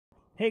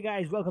Hey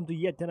guys, welcome to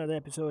yet another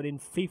episode in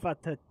FIFA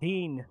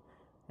 13.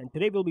 And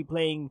today we'll be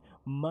playing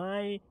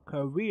my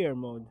career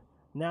mode.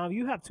 Now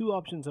you have two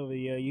options over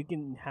here. You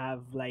can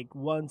have like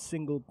one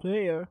single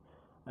player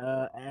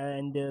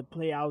and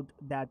play out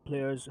that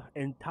player's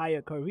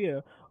entire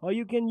career, or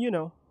you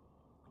can,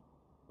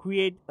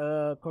 create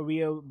a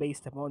career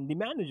based upon the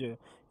manager.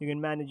 You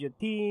can manage your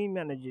team,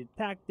 manage your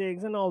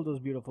tactics, and all those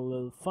beautiful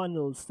little fun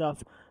little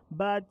stuff.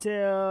 But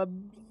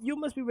you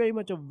must be very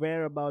much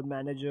aware about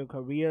manager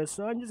career.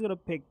 So I'm just gonna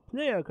pick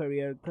player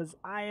career because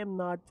I am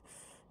not,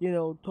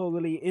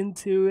 totally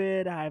into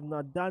it. I have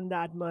not done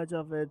that much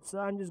of it. So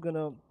I'm just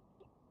gonna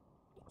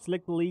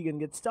select the league and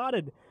get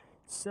started.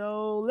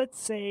 So let's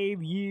say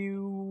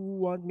you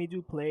want me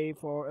to play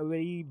for a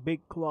very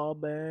big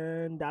club,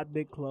 and that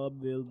big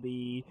club will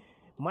be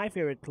my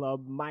favorite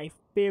club,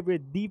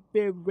 the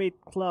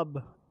favorite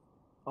club,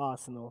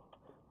 Arsenal,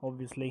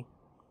 obviously.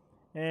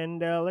 And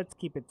let's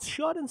keep it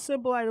short and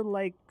simple. I don't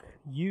like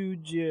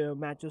huge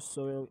matches,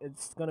 so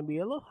it's gonna be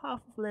a little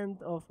half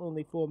length of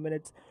only 4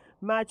 minutes.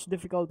 Match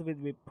difficulty will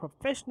be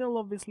professional,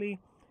 obviously.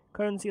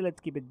 Currency, let's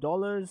keep it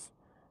dollars.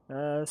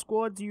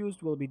 Squads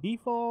used will be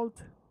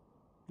default.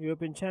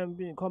 European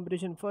Champion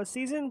competition first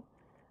season.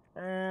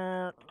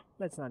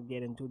 Let's not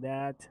get into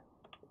that.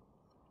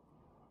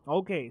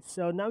 Okay,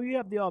 so now you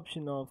have the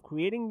option of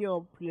creating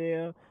your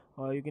player,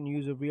 or you can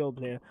use a real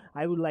player.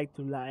 I would like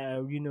to,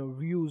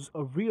 use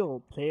a real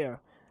player,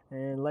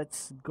 and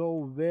let's go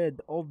with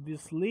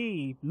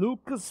obviously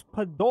Lucas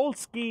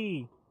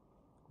Podolski,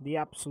 the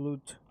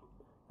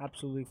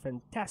absolutely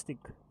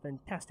fantastic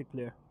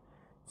player.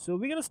 So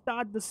we're gonna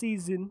start the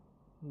season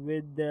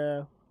with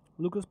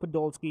Lucas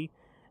Podolski,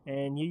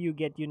 and here you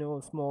get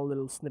a small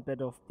little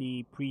snippet of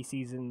the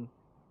preseason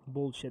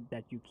bullshit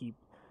that you keep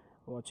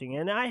watching.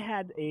 And I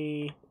had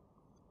a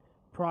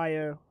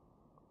prior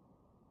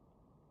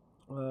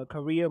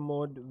career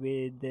mode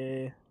with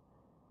with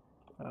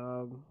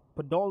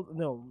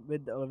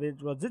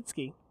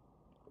Whythisky.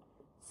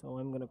 So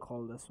I'm gonna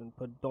call this one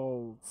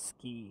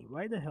Podolski.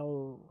 Why the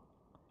hell?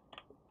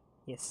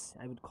 Yes,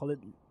 I would call it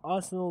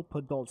Arsenal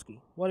Podolski.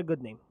 What a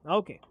good name.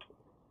 Okay,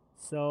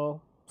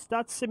 so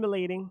start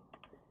simulating.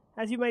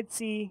 As you might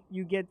see,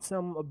 you get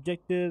some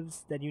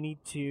objectives that you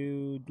need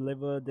to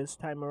deliver this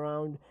time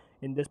around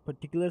in this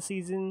particular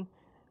season.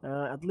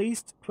 At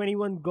least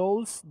 21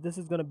 goals. This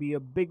is going to be a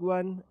big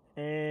one.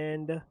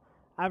 And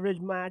average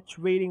match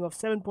rating of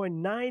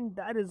 7.9.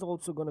 That is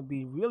also going to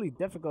be really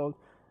difficult.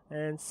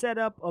 And set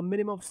up a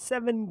minimum of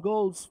 7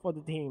 goals for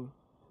the team.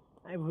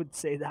 I would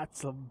say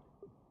that's a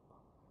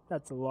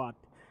lot.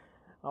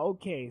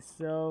 Okay,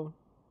 so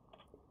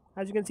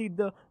as you can see,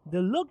 the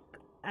look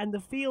and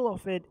the feel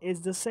of it is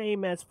the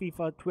same as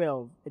FIFA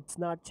 12. It's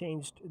not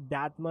changed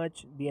that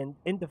much, the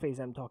interface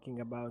I'm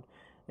talking about.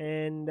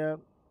 And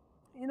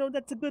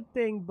that's a good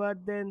thing,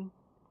 but then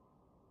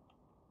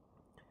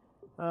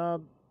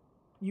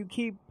you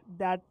keep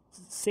that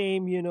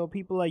same,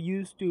 people are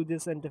used to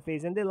this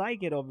interface and they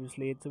like it.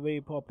 Obviously, it's a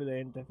very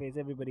popular interface.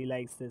 Everybody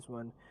likes this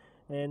one,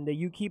 and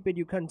you keep it,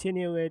 you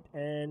continue it,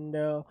 and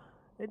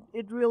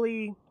it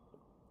really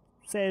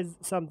says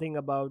something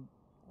about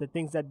the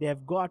things that they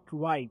have got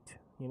right.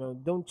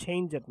 Don't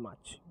change it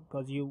much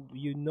because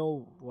you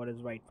know what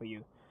is right for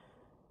you.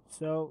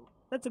 So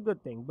that's a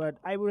good thing, but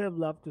I would have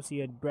loved to see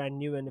a brand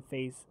new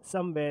interface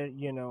somewhere,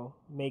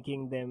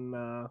 making them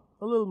a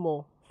little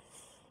more,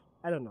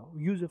 I don't know,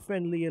 user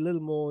friendly, a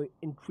little more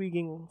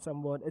intriguing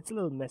somewhat. It's a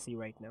little messy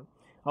right now.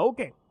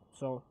 Okay,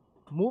 so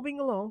moving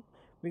along,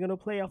 we're going to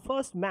play our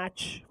first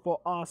match for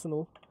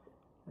Arsenal,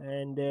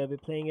 and we're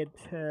playing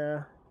it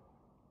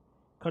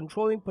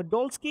controlling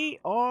Podolski,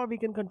 or we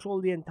can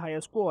control the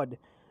entire squad.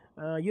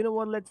 You know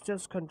what? Let's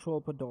just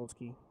control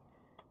Podolski.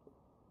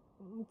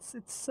 It's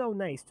so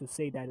nice to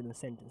say that in a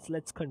sentence.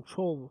 Let's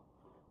control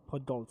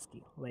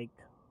Podolski. Like,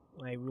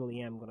 I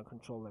really am gonna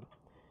control him.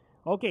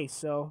 Okay,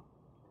 so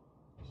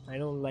I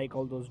don't like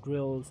all those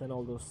drills and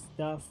all those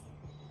stuff.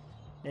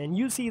 And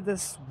you see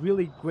this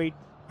really great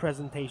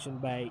presentation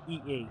by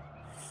EA.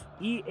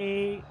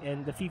 EA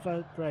and the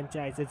FIFA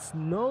franchise, it's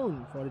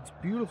known for its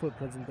beautiful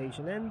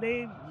presentation, and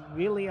they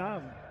really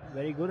are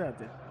very good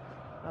at it.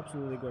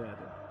 Absolutely good at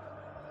it.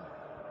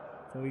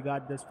 So we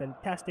got this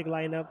fantastic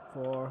lineup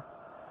for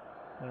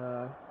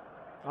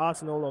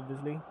Arsenal,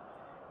 obviously,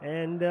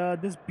 and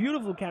this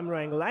beautiful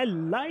camera angle. I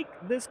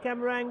like this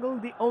camera angle.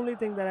 The only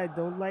thing that I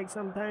don't like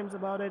sometimes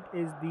about it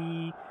is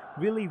the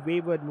really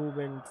wayward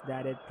movement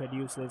that it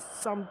produces.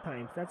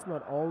 Sometimes that's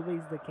not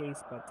always the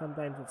case, but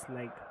sometimes it's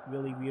like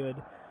really weird.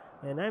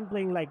 And I'm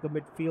playing like a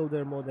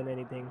midfielder more than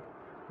anything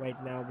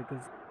right now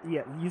because,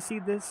 yeah, you see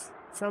this.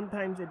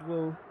 Sometimes it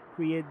will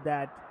create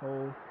that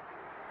whole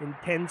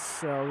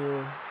intense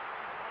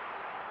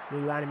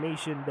little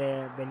animation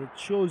there when it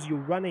shows you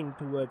running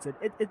towards it.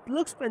 It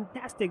looks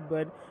fantastic,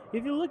 but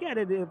if you look at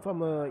it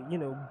from a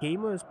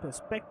gamer's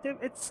perspective,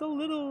 it's a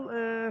little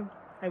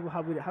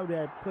how do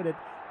I put it?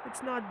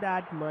 It's not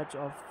that much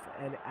of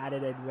an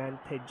added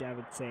advantage, I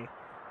would say.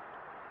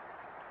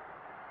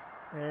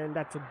 And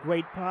that's a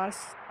great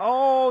pass.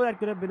 Oh, that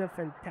could have been a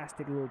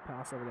fantastic little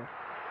pass over there.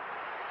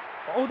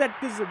 Oh,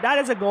 that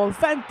is a goal.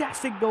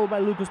 Fantastic goal by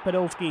Lucas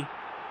Podolski.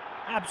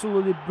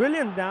 Absolutely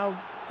brilliant.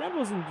 Now, that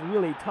wasn't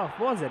really tough,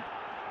 was it?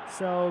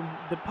 So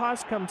the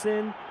pass comes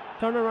in,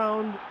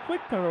 turnaround,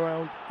 quick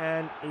turnaround,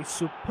 and a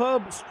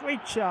superb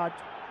straight shot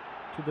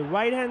to the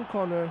right-hand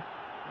corner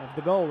of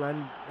the goal.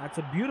 And that's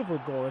a beautiful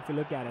goal if you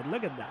look at it.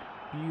 Look at that.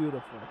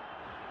 Beautiful.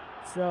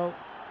 So,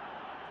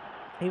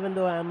 even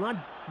though I'm not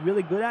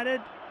really good at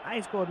it,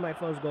 I scored my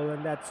first goal,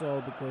 and that's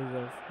all because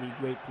of the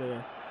great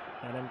player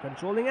that I'm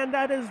controlling. And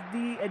that is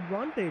the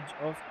advantage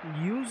of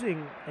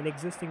using an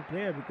existing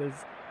player, because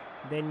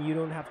then you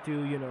don't have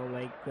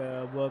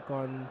to, work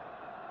on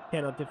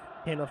 10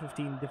 or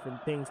 15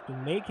 different things to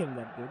make him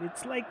that good.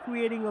 It's like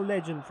creating a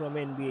legend from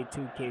NBA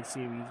 2K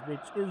series,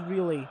 which is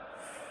really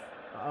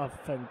a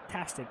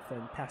fantastic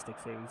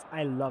series.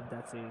 I love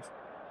that series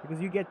because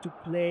you get to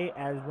play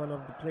as one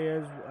of the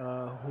players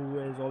who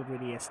is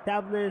already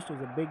established,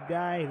 who's a big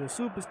guy, he's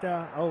a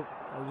superstar. Oh,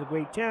 that was a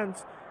great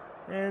chance.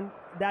 And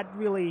that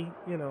really,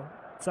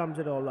 sums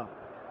it all up.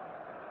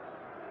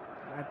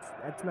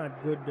 That's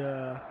not good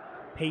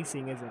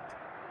pacing, is it?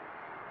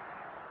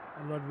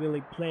 I'm not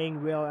really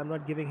playing well. I'm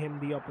not giving him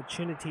the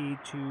opportunity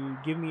to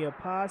give me a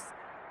pass.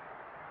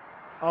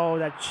 Oh,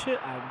 that shit.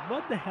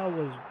 What the hell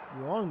was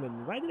wrong with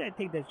me? Why did I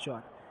take that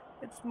shot?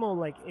 It's more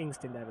like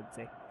instinct, I would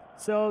say.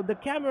 So the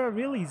camera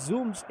really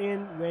zooms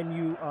in when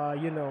you are,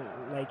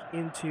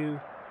 into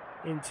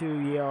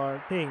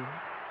your thing.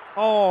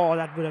 Oh,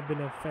 that would have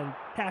been a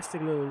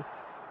fantastic little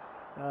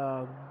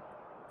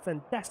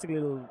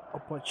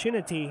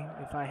opportunity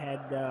if I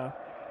had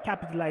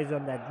capitalized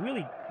on that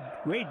really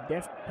great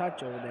deft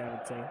touch over there, I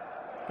would say.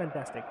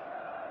 Fantastic.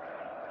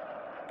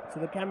 So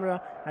the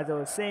camera, as I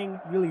was saying,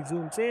 really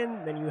zooms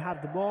in when you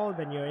have the ball,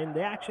 when you're in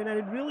the action, and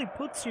it really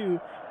puts you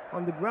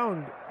on the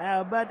ground.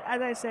 But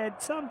as I said,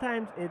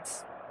 sometimes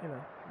it's,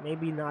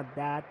 maybe not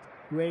that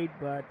great,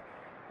 but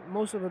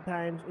most of the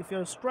times, if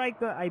you're a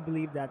striker, I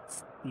believe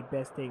that's the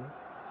best thing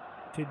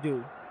to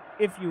do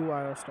if you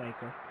are a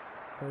striker,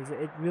 because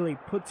it really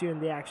puts you in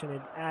the action.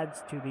 It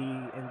adds to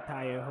the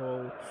entire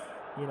whole,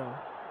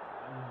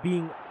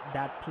 being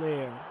that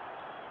player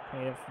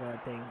kind of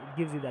thing. It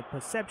gives you that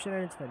perception,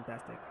 and it's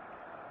fantastic.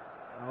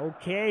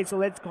 Okay, so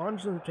let's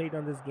concentrate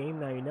on this game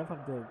now. Enough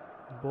of the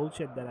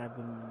bullshit that I've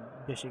been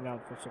dishing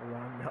out for so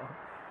long now.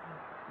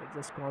 Let's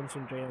just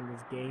concentrate on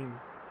this game.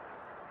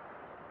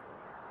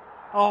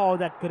 Oh,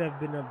 that could have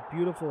been a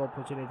beautiful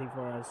opportunity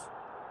for us.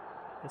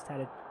 Just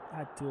had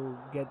to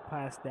get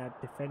past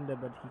that defender,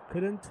 but he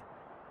couldn't.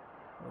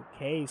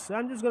 Okay, so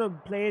I'm just gonna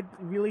play it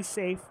really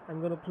safe.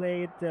 I'm gonna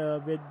play it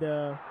with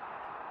a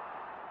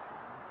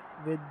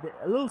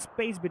little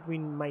space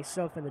between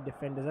myself and the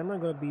defenders. I'm not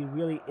gonna be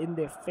really in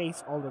their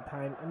face all the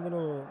time. I'm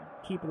gonna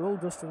keep a little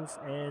distance,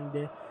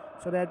 and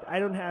so that I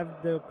don't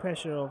have the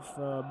pressure of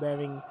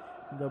bearing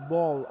the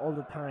ball all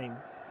the time.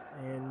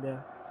 And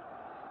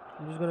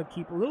I'm just gonna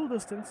keep a little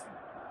distance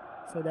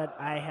so that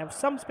I have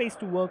some space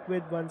to work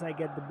with once I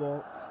get the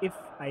ball, if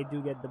I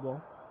do get the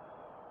ball.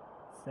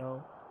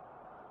 So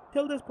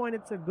till this point,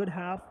 it's a good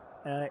half.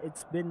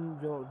 It's been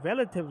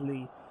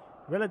relatively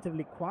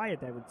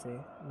quiet, I would say.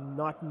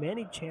 Not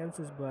many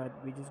chances, but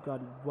we just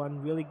got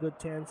one really good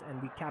chance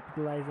and we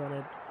capitalized on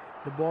it.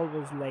 The ball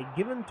was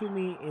given to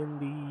me in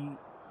the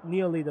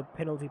nearly the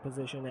penalty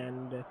position,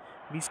 and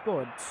we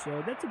scored.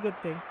 So that's a good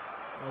thing.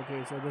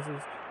 Okay, so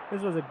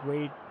this was a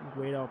great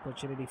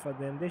opportunity for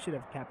them. They should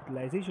have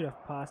capitalized. They should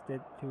have passed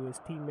it to his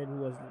teammate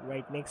who was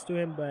right next to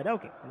him, but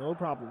okay, no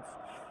problems.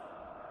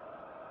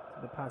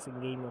 The passing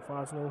game of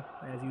Arsenal,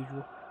 as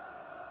usual.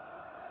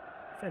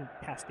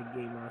 Fantastic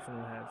game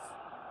Arsenal has.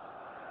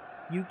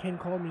 You can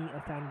call me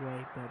a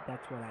fanboy, but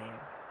that's what I am.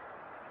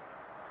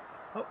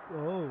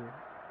 Oh,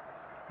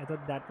 I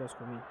thought that was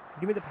for me.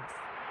 Give me the pass.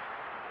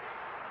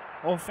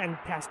 Oh,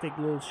 fantastic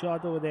little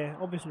shot over there.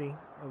 Obviously,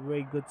 a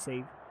very good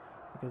save,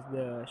 because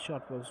the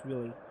shot was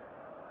really,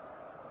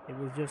 it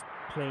was just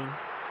plain.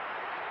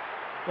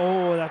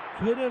 Oh, that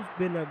could have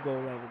been a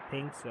goal, I would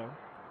think so.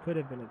 Could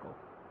have been a goal.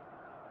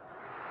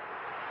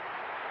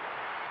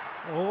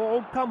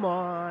 Oh, come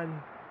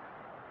on.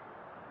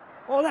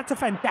 Oh, that's a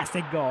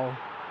fantastic goal.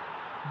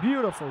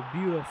 Beautiful.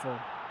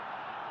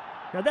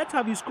 Now that's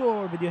how you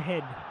score with your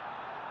head.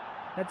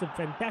 That's a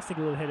fantastic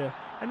little header.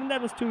 I mean,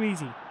 that was too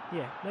easy.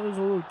 Yeah, that was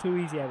a little too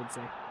easy, I would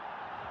say.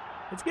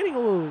 It's getting a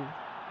little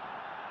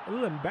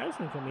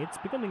embarrassing for me. It's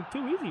becoming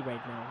too easy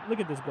right now. Look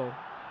at this goal.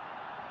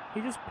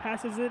 He just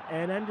passes it,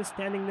 and I'm just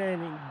standing there,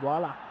 and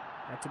voila,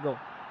 that's a goal.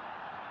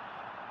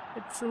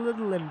 It's a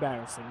little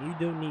embarrassing. You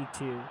don't need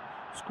to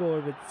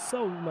score with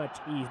so much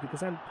ease,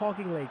 because I'm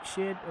talking like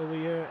shit over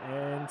here,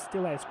 and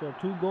still I scored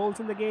 2 goals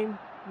in the game.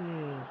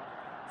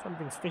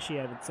 Something's fishy,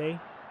 I would say.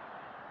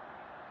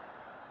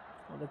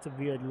 Oh, that's a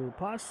weird little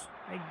pass.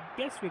 I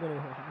guess we're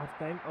gonna have half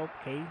time.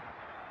 Okay,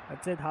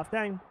 that's it, half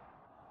time.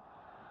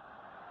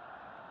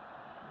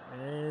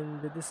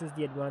 And this is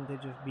the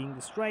advantage of being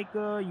the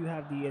striker. You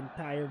have the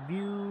entire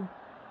view.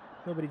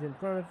 Nobody's in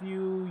front of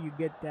you. You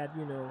get that,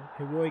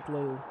 heroic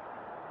little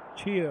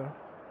cheer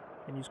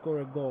and you score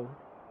a goal.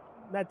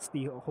 That's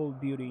the whole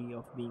beauty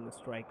of being a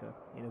striker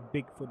in a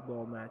big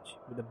football match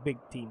with a big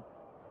team.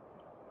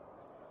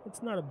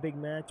 It's not a big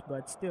match,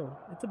 but still,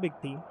 it's a big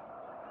team.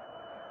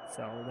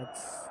 So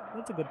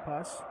that's a good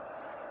pass.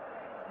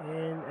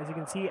 And as you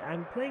can see,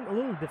 I'm playing a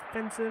little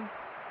defensive.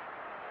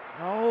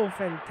 Oh,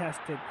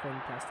 fantastic,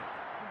 fantastic.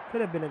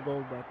 Could have been a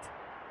goal, but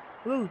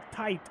a little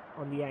tight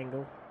on the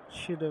angle.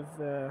 Should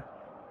have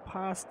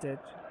passed it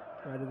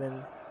rather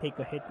than take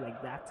a hit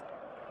like that.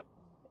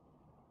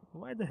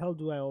 Why the hell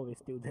do I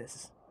always do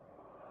this?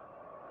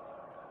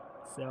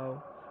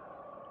 So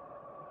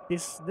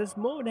this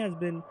mode has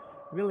been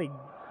really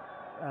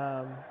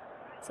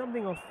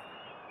something of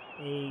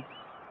a,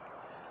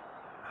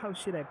 how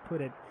should I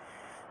put it?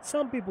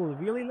 Some people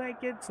really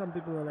like it. Some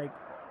people are like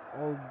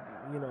all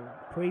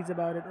praise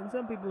about it, and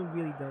some people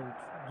really don't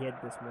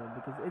get this mode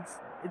because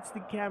it's the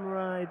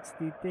camera, it's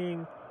the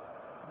thing.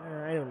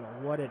 I don't know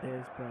what it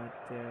is, but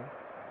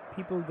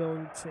people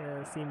don't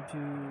seem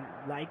to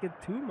like it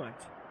too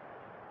much.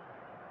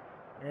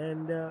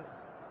 And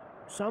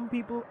some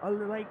people are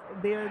like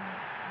they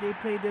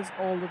play this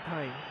all the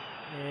time,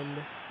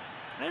 and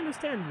I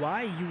understand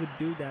why you would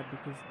do that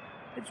because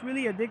it's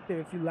really addictive.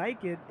 If you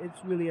like it,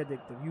 it's really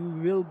addictive. You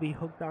will be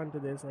hooked onto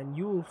this, and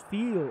you will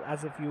feel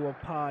as if you were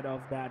part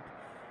of that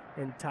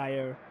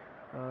entire,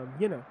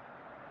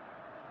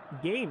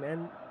 game,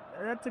 and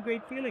that's a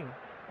great feeling.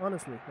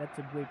 Honestly, that's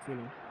a great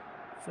feeling.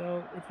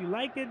 So if you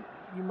like it,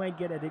 you might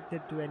get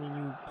addicted to it and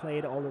you play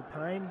it all the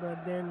time,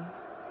 but then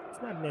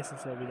it's not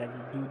necessary that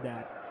you do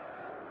that.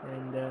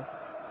 And the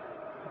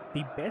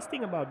best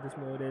thing about this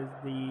mode is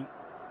the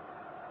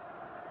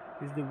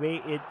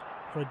way it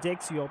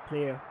projects your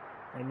player.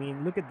 I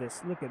mean, look at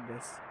this, look at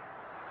this.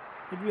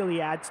 It really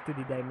adds to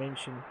the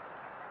dimension.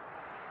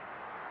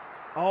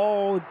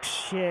 Oh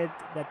shit,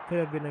 that could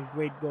have been a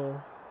great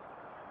goal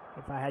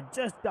if I had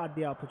just got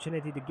the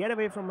opportunity to get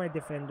away from my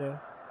defender.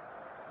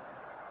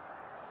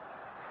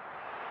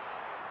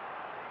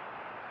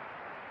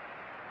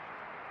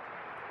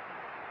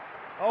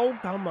 Oh,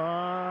 come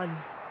on.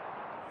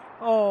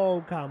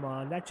 Oh, come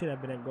on. That should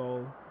have been a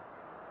goal.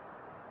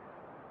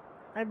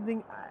 I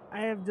think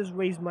I have just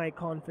raised my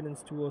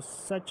confidence to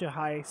such a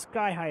high,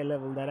 sky-high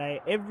level that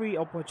every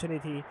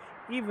opportunity,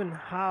 even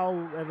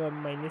however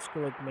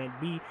minuscule it might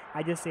be,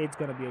 I just say it's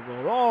going to be a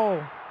goal.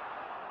 Oh,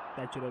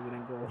 that should have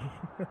been a goal.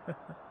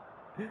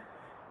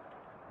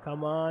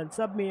 Come on,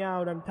 sub me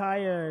out. I'm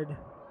tired.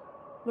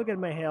 Look at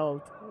my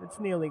health. It's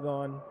nearly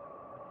gone.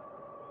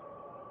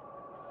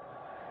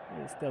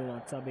 He's still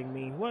not subbing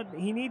me. What?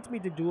 He needs me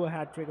to do a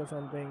hat trick or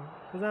something,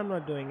 because I'm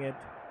not doing it.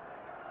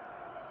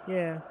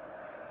 Yeah.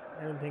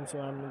 I don't think so.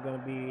 I'm going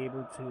to be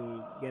able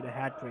to get a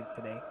hat trick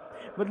today.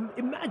 But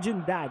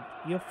imagine that.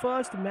 Your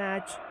first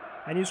match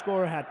and you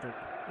score a hat trick.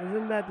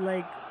 Isn't that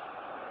like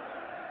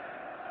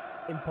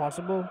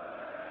impossible?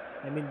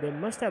 I mean, there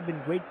must have been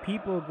great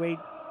people, great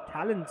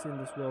talents in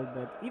this world,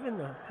 but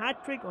even a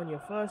hat trick on your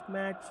first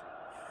match,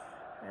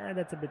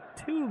 that's a bit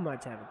too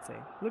much, I would say.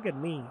 Look at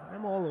me.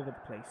 I'm all over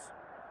the place.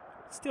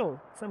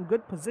 Still, some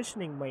good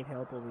positioning might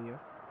help over here.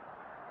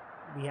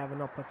 We have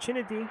an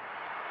opportunity.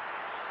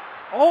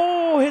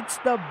 Oh, hits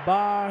the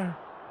bar.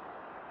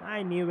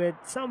 I knew it.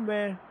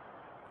 Somewhere,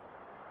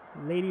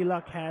 Lady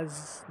Luck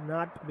has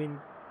not been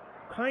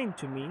kind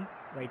to me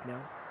right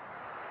now.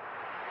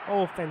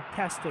 Oh,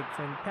 fantastic,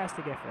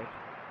 fantastic effort.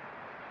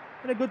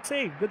 And a good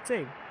save, I would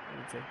say,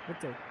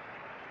 good save.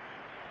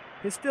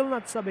 He's still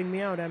not subbing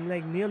me out. I'm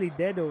like nearly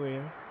dead over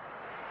here.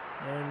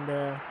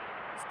 And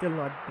still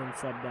not been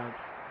subbed out.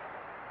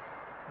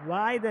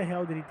 Why the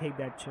hell did he take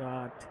that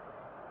shot?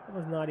 It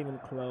was not even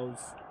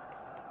close.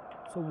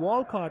 So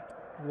Walcott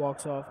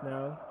walks off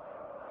now,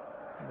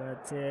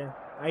 but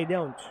I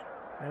don't,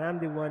 and I'm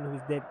the one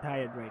who's dead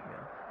tired right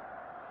now.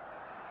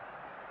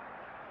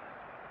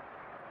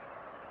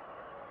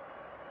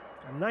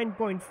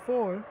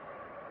 9.4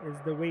 is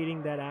the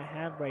rating that I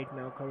have right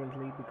now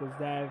currently because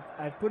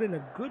I've put in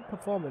a good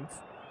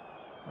performance,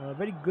 a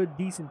very good,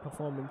 decent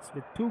performance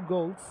with 2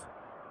 goals,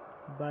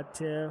 but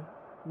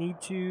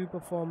need to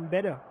perform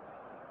better.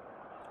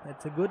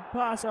 That's a good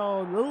pass.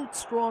 Oh, a little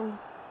strong.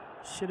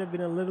 Should have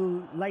been a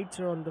little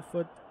lighter on the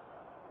foot.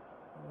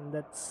 And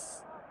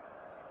that's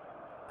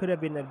could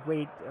have been a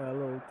great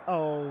little.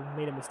 Oh,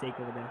 made a mistake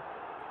over there.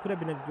 Could have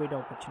been a great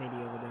opportunity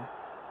over there.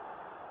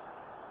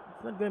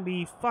 It's not going to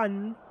be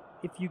fun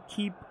if you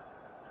keep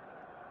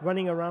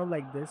running around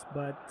like this,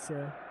 but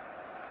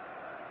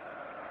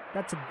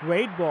that's a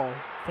great ball.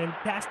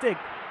 Fantastic.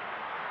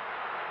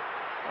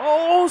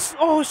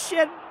 Oh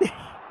shit.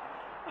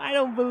 I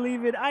don't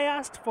believe it. I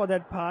asked for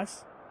that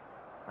pass.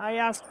 I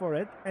asked for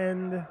it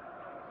and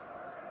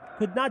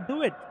could not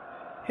do it.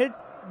 Hit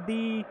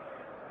the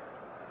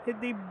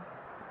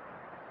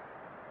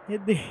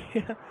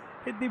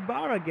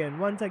bar again,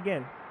 once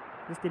again.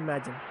 Just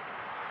imagine.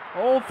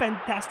 Oh,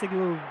 fantastic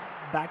little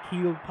back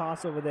heel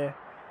pass over there.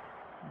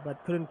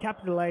 But couldn't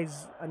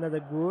capitalize. Another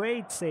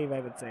great save,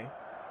 I would say.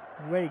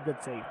 Very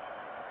good save.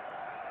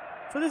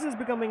 So this is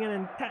becoming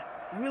an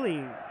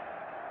really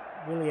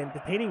really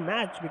entertaining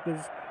match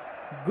because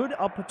good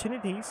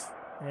opportunities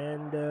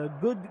and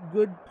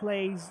good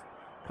plays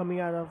coming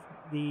out of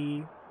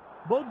the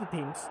both the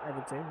teams. I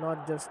would say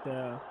not just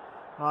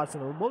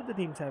Arsenal. Both the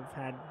teams have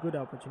had good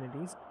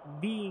opportunities.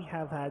 We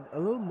have had a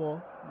little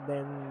more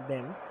than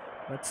them,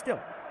 but still.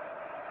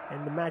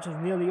 And the match is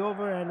nearly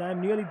over, and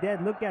I'm nearly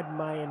dead. Look at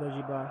my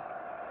energy bar.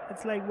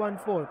 It's like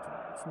 1/4.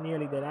 It's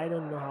nearly dead. I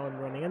don't know how I'm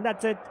running, and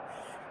that's it.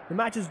 The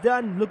match is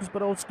done. Lucas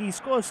Podolski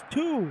scores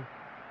 2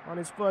 on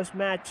his first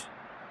match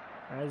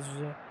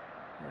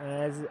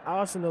as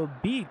Arsenal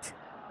beat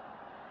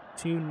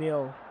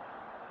 2-0.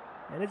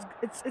 And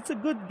it's a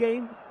good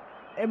game.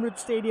 Emirates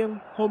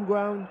Stadium, home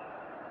ground,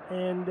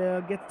 and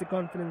gets the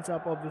confidence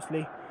up,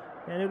 obviously.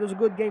 And it was a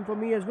good game for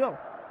me as well.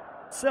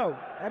 So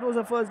that was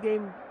our first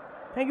game.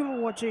 Thank you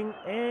for watching,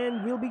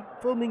 and we'll be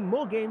filming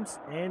more games,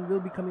 and we'll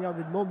be coming out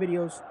with more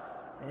videos.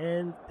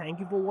 And thank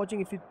you for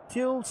watching if you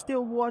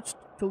still watched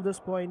till this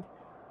point,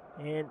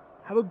 and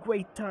have a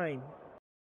great time.